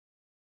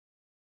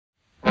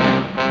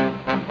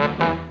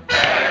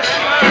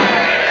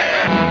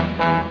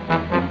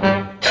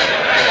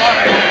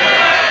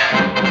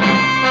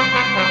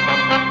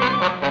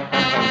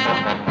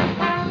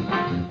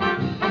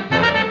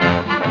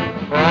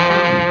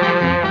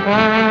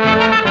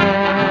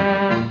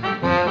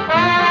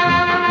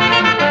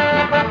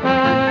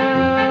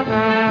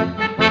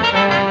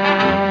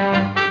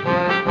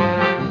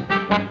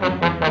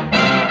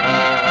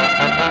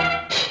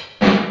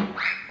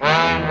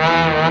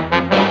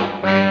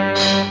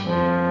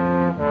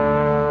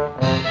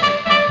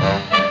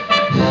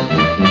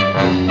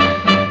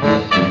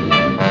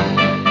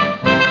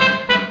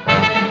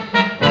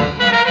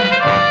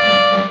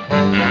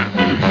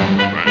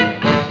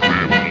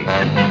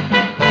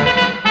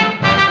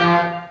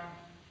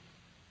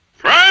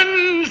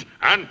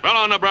and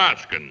fellow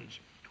Nebraskans,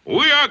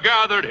 we are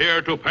gathered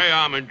here to pay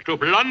homage to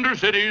Plunder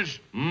City's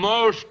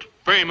most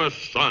famous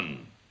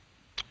son.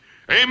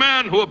 A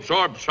man who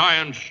absorbed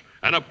science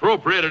and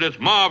appropriated its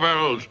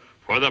marvels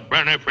for the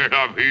benefit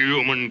of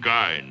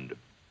humankind.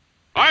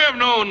 I have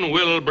known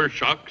Wilbur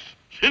Shucks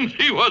since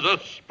he was a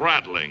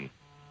spratling.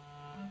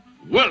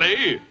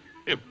 Willie,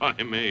 if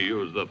I may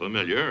use the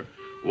familiar,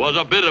 was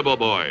a biddable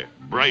boy,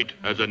 bright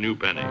as a new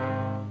penny.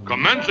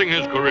 Commencing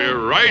his career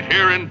right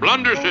here in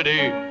Plunder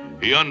City,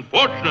 he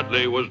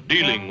unfortunately was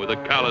dealing with a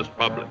callous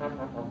public.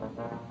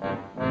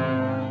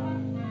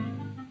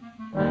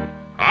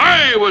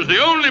 I was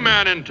the only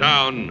man in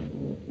town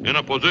in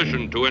a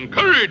position to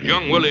encourage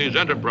young Willie's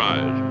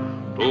enterprise,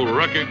 to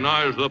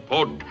recognize the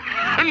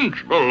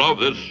potential of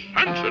this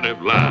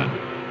sensitive lad.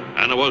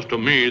 And it was to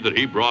me that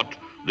he brought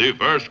the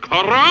first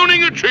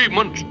crowning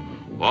achievement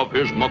of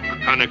his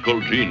mechanical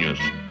genius,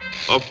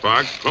 a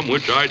fact from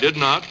which I did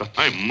not,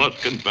 I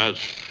must confess,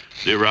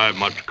 derive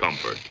much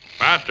comfort.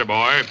 Faster,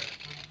 boy.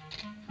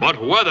 But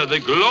whether the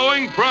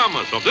glowing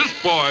promise of this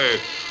boy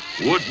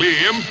would be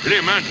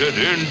implemented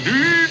in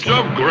deeds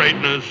of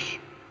greatness,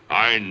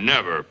 I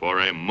never for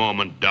a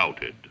moment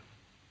doubted.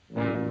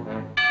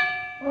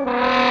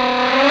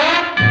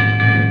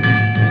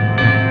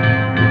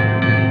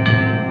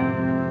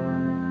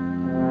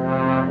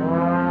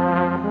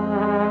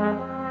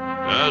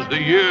 As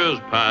the years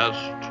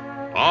passed,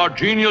 our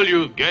genial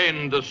youth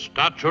gained the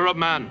stature of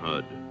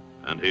manhood,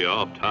 and he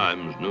oft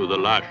times knew the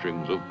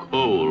lashings of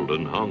cold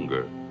and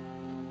hunger.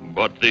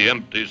 But the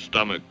empty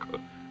stomach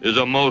is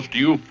a most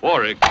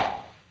euphoric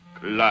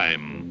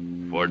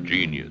climb for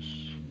genius.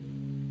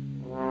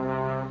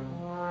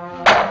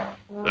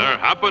 There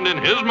happened in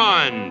his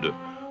mind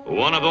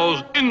one of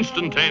those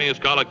instantaneous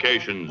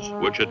collocations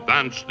which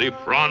advanced the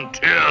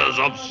frontiers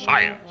of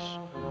science.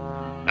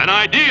 An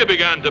idea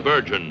began to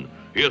burgeon.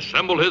 He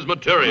assembled his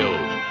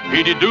materials.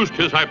 He deduced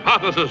his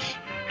hypothesis.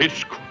 He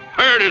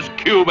squared his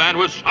cube and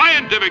with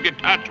scientific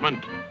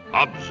detachment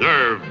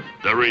observed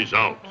the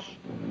results.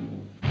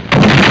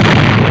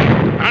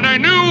 And I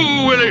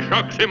knew Willie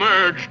Shucks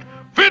emerged,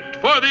 fit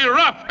for the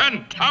rough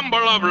and tumble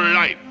of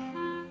life.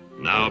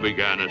 Now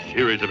began a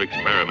series of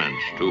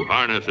experiments to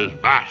harness his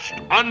vast,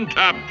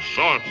 untapped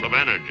source of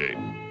energy.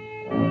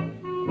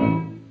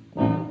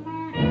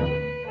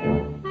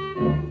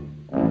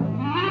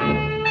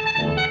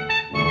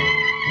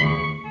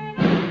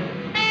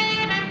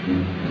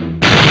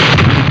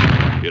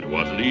 It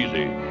wasn't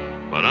easy,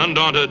 but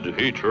undaunted,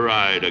 he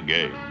tried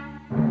again.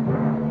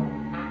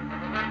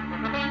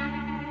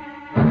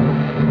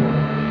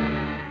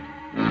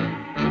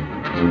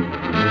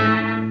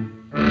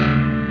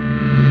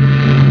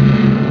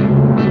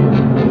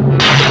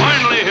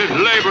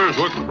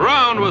 Were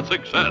crowned with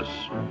success,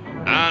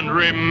 and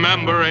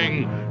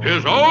remembering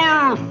his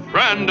old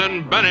friend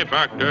and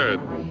benefactor,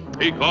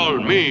 he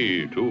called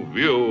me to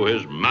view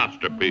his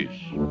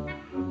masterpiece.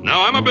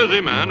 Now, I'm a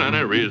busy man and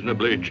a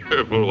reasonably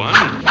cheerful one,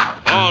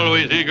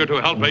 always eager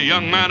to help a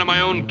young man of my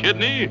own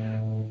kidney.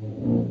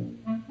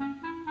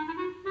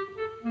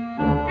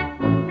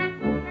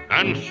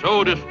 And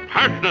so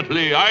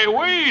dispassionately I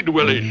weighed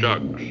Willie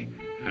Shucks,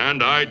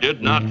 and I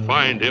did not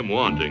find him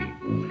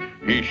wanting.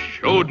 He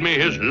showed me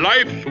his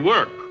life's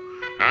work,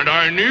 and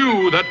I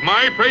knew that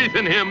my faith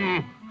in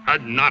him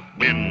had not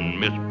been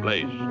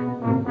misplaced.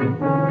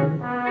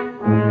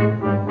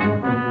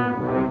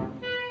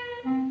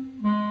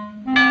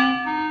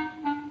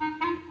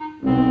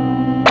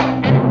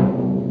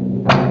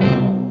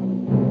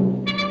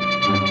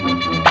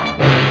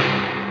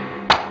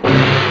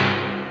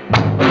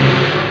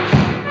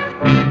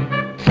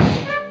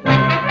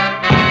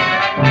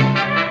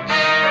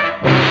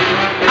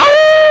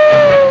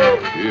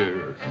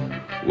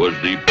 Was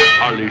the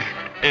polished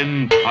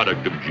end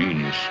product of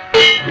genius.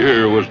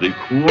 Here was the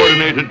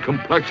coordinated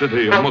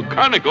complexity of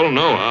mechanical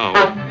know-how.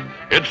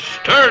 It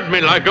stirred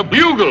me like a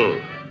bugle.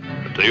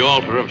 At the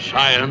altar of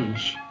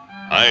science,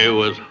 I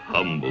was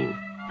humble.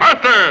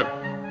 Faster!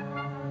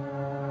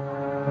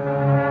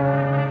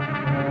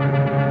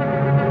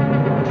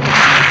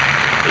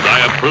 As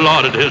I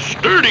applauded his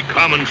sturdy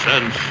common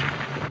sense,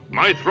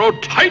 my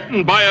throat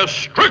tightened by a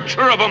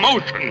stricture of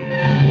emotion.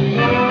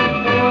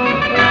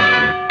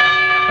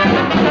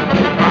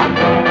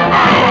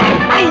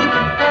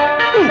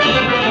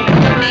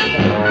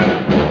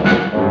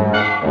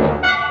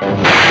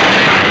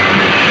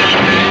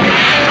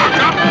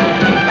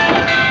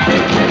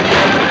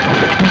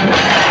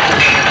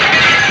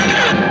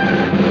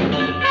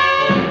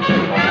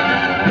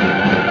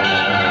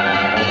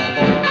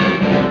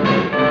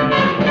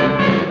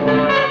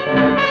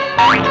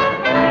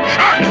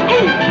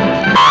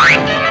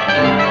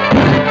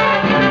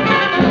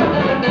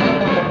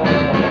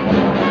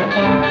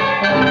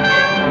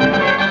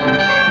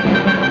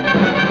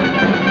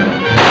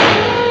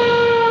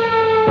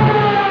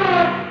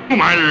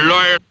 My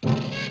lawyer.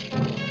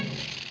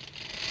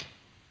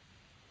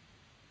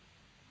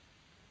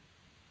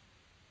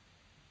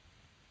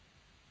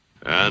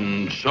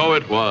 And so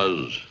it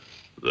was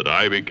that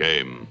I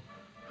became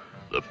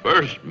the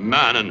first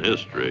man in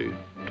history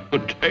to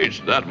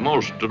taste that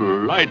most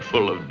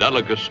delightful of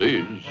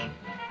delicacies,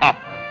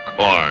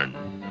 popcorn.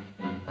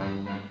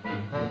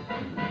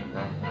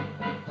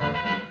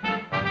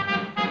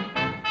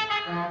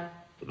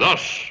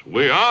 Thus,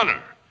 we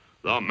honor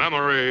the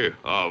memory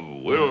of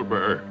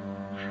Wilbur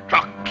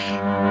Chuck